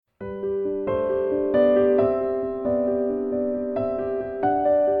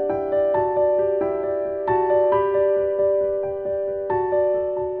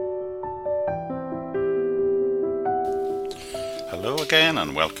again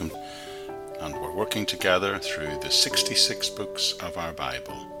and welcome. And we're working together through the 66 books of our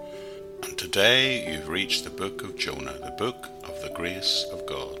Bible. And today you've reached the book of Jonah, the book of the grace of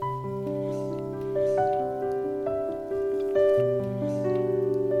God.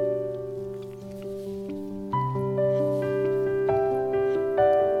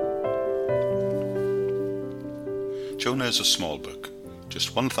 Jonah is a small book,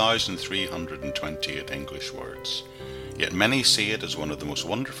 just 1,328 English words, yet many see it as one of the most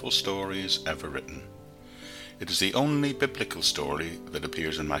wonderful stories ever written. It is the only biblical story that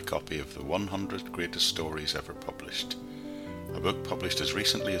appears in my copy of the 100 Greatest Stories Ever Published, a book published as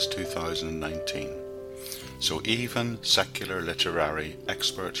recently as 2019. So even secular literary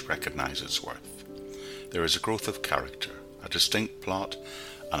experts recognize its worth. There is a growth of character, a distinct plot,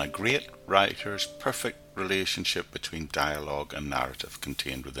 and a great writer's perfect relationship between dialogue and narrative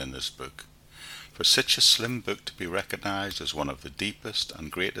contained within this book. For such a slim book to be recognized as one of the deepest and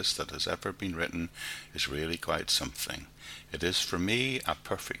greatest that has ever been written is really quite something. It is for me a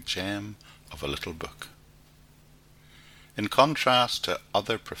perfect gem of a little book. In contrast to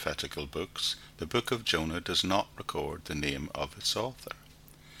other prophetical books, the book of Jonah does not record the name of its author.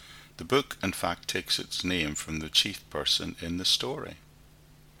 The book, in fact, takes its name from the chief person in the story.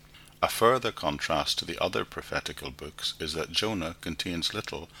 A further contrast to the other prophetical books is that Jonah contains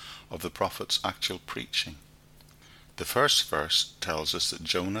little of the prophet's actual preaching. The first verse tells us that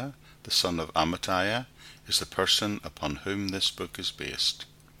Jonah, the son of Amittai, is the person upon whom this book is based.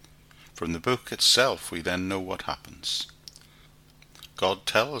 From the book itself we then know what happens. God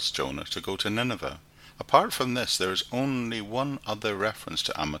tells Jonah to go to Nineveh. Apart from this, there is only one other reference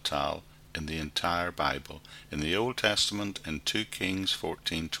to Amittai in the entire Bible, in the Old Testament in 2 Kings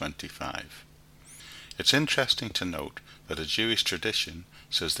 14:25. It's interesting to note that a Jewish tradition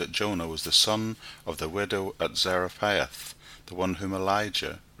says that Jonah was the son of the widow at Zarephath, the one whom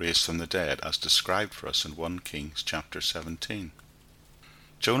Elijah raised from the dead, as described for us in 1 Kings chapter 17.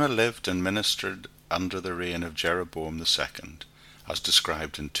 Jonah lived and ministered under the reign of Jeroboam II, as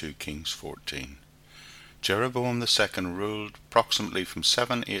described in 2 Kings 14. Jeroboam II ruled approximately from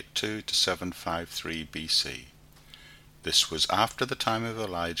 782 to 753 BC. This was after the time of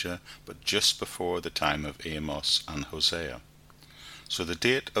Elijah, but just before the time of Amos and Hosea. So the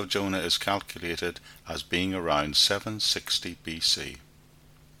date of Jonah is calculated as being around 760 BC.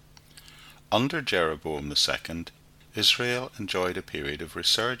 Under Jeroboam II, Israel enjoyed a period of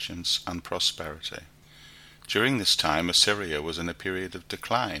resurgence and prosperity. During this time, Assyria was in a period of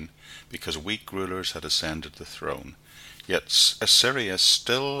decline because weak rulers had ascended the throne. Yet Assyria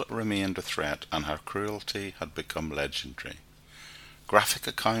still remained a threat, and her cruelty had become legendary. Graphic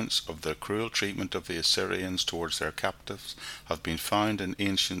accounts of the cruel treatment of the Assyrians towards their captives have been found in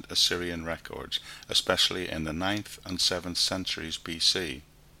ancient Assyrian records, especially in the 9th and 7th centuries BC.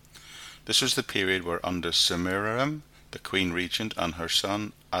 This was the period where under Sennacherib, the queen regent, and her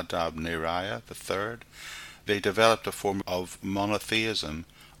son Adad-nirari III, they developed a form of monotheism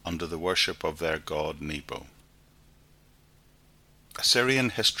under the worship of their god Nebo.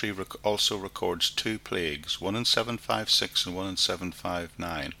 Assyrian history also records 2 plagues, one in 756 and one in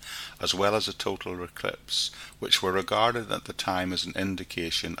 759, as well as a total eclipse, which were regarded at the time as an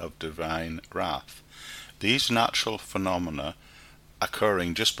indication of divine wrath. These natural phenomena,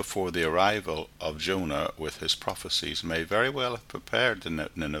 occurring just before the arrival of Jonah with his prophecies, may very well have prepared the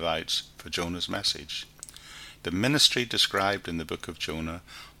Ninevites for Jonah's message. The ministry described in the book of Jonah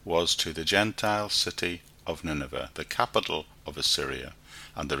was to the Gentile city of Nineveh, the capital of Assyria,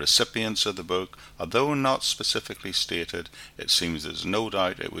 and the recipients of the book, although not specifically stated, it seems there's no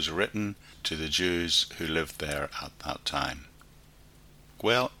doubt it was written to the Jews who lived there at that time.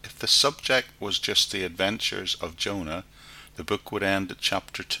 Well, if the subject was just the adventures of Jonah, the book would end at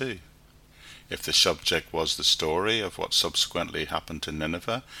chapter 2. If the subject was the story of what subsequently happened to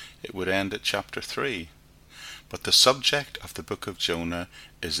Nineveh, it would end at chapter 3. But the subject of the book of Jonah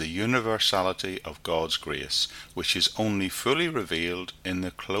is the universality of God's grace, which is only fully revealed in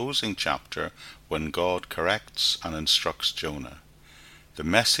the closing chapter when God corrects and instructs Jonah. The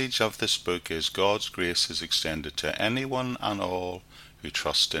message of this book is God's grace is extended to anyone and all who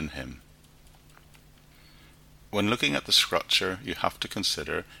trust in Him. When looking at the structure, you have to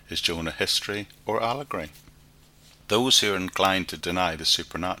consider, is Jonah history or allegory? Those who are inclined to deny the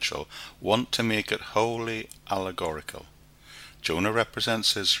supernatural want to make it wholly allegorical. Jonah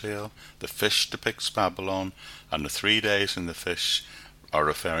represents Israel, the fish depicts Babylon, and the 3 days in the fish are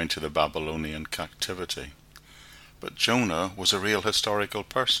referring to the Babylonian captivity. But Jonah was a real historical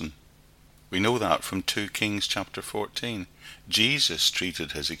person. We know that from 2 Kings chapter 14. Jesus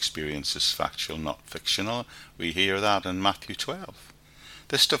treated his experience as factual, not fictional. We hear that in Matthew 12.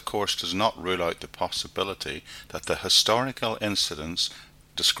 This, of course, does not rule out the possibility that the historical incidents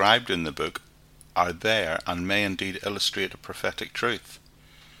described in the book are there and may indeed illustrate a prophetic truth.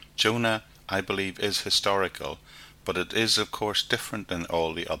 Jonah, I believe, is historical, but it is, of course, different than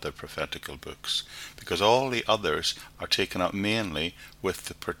all the other prophetical books, because all the others are taken up mainly with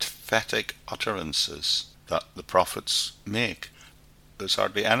the prophetic utterances that the prophets make. There's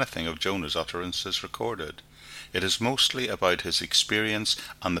hardly anything of Jonah's utterances recorded. It is mostly about his experience,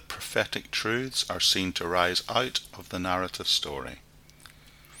 and the prophetic truths are seen to rise out of the narrative story.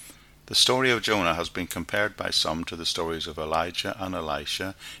 The story of Jonah has been compared by some to the stories of Elijah and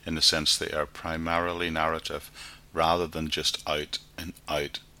Elisha, in the sense they are primarily narrative rather than just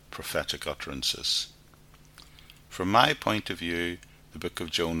out-and-out prophetic utterances. From my point of view, the book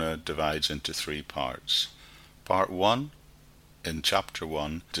of Jonah divides into 3 parts. Part 1, in chapter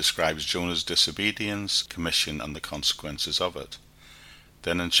 1, describes Jonah's disobedience, commission, and the consequences of it.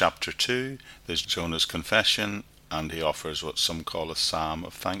 Then in chapter 2, there's Jonah's confession, and he offers what some call a psalm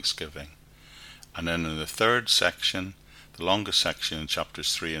of thanksgiving. And then in the 3rd section, the longest section in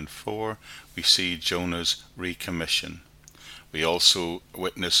chapters 3 and 4, we see Jonah's recommission. We also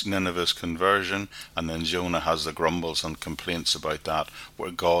witness Nineveh's conversion, and then Jonah has the grumbles and complaints about that,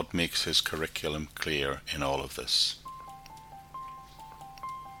 where God makes his curriculum clear in all of this.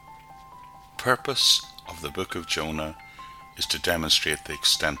 The purpose of the book of Jonah is to demonstrate the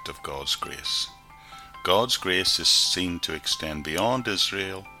extent of God's grace. God's grace is seen to extend beyond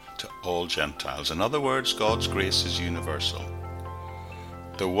Israel to all Gentiles. In other words, God's grace is universal.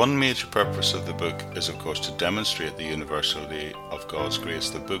 The one major purpose of the book is, of course, to demonstrate the universality of God's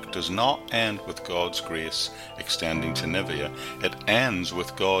grace. The book does not end with God's grace extending to Nineveh. It ends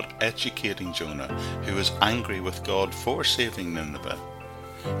with God educating Jonah, who is angry with God for saving Nineveh.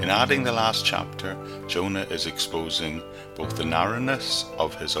 In adding the last chapter, Jonah is exposing both the narrowness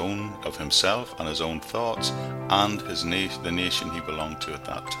of himself and his own thoughts, and the nation he belonged to at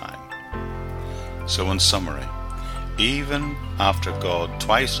that time. So in summary, even after God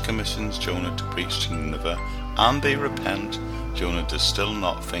twice commissions Jonah to preach to Nineveh, and they repent, Jonah does still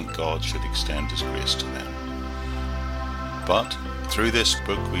not think God should extend his grace to them. But through this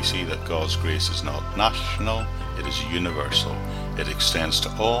book we see that God's grace is not national, it is universal. It extends to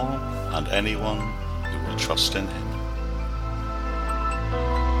all and anyone who will trust in him.